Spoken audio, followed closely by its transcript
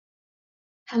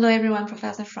Hello everyone,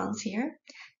 Professor Franz here.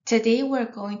 Today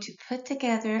we're going to put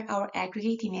together our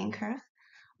aggregate demand curve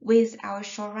with our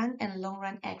short-run and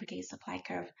long-run aggregate supply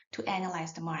curve to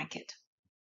analyze the market.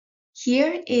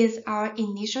 Here is our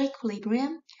initial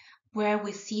equilibrium where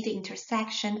we see the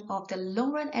intersection of the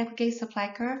long-run aggregate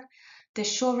supply curve, the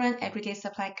short-run aggregate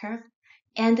supply curve,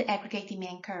 and the aggregate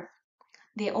demand curve.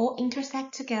 They all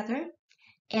intersect together,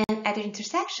 and at the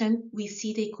intersection, we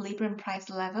see the equilibrium price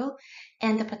level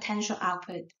and the potential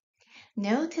output.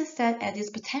 Notice that at this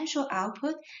potential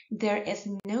output, there is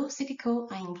no cyclical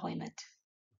unemployment.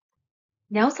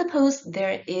 Now suppose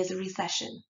there is a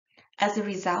recession. As a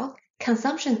result,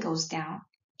 consumption goes down,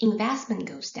 investment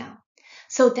goes down.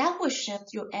 So that will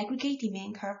shift your aggregate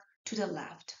demand curve to the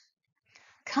left.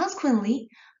 Consequently,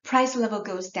 price level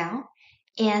goes down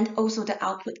and also the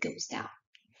output goes down.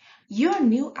 Your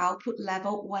new output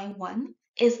level Y1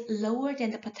 is lower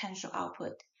than the potential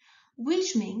output,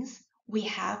 which means we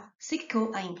have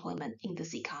cyclical unemployment in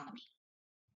this economy.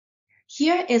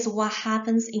 Here is what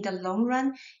happens in the long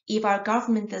run if our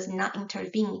government does not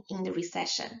intervene in the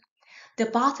recession. The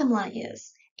bottom line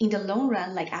is, in the long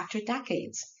run, like after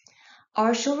decades,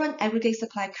 our short-run aggregate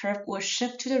supply curve will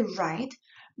shift to the right,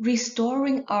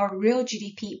 restoring our real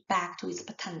GDP back to its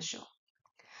potential.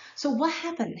 So what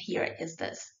happened here is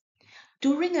this.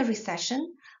 During a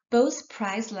recession, both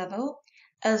price level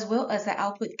as well as the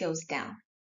output goes down.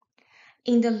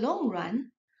 In the long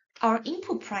run, our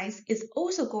input price is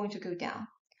also going to go down.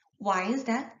 Why is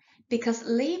that? Because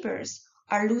laborers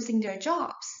are losing their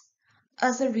jobs.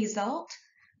 As a result,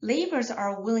 laborers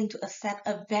are willing to accept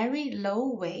a very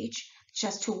low wage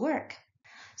just to work.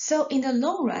 So in the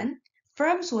long run,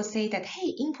 firms will say that, hey,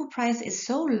 input price is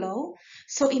so low,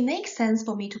 so it makes sense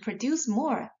for me to produce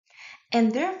more.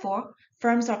 And therefore,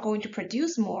 firms are going to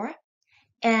produce more,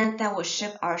 and that will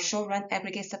shift our short-run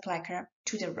aggregate supply curve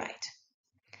to the right.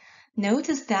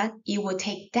 Notice that it will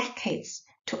take decades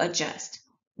to adjust.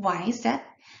 Why is that?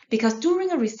 Because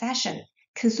during a recession,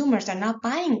 consumers are not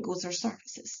buying goods or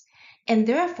services, and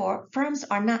therefore firms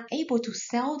are not able to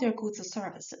sell their goods or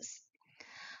services.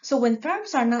 So when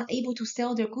firms are not able to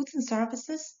sell their goods and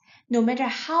services, no matter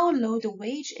how low the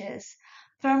wage is,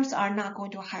 firms are not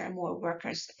going to hire more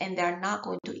workers and they're not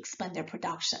going to expand their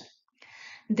production.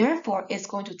 Therefore, it's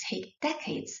going to take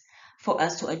decades for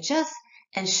us to adjust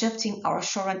and shifting our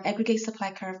short-run aggregate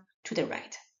supply curve to the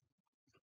right.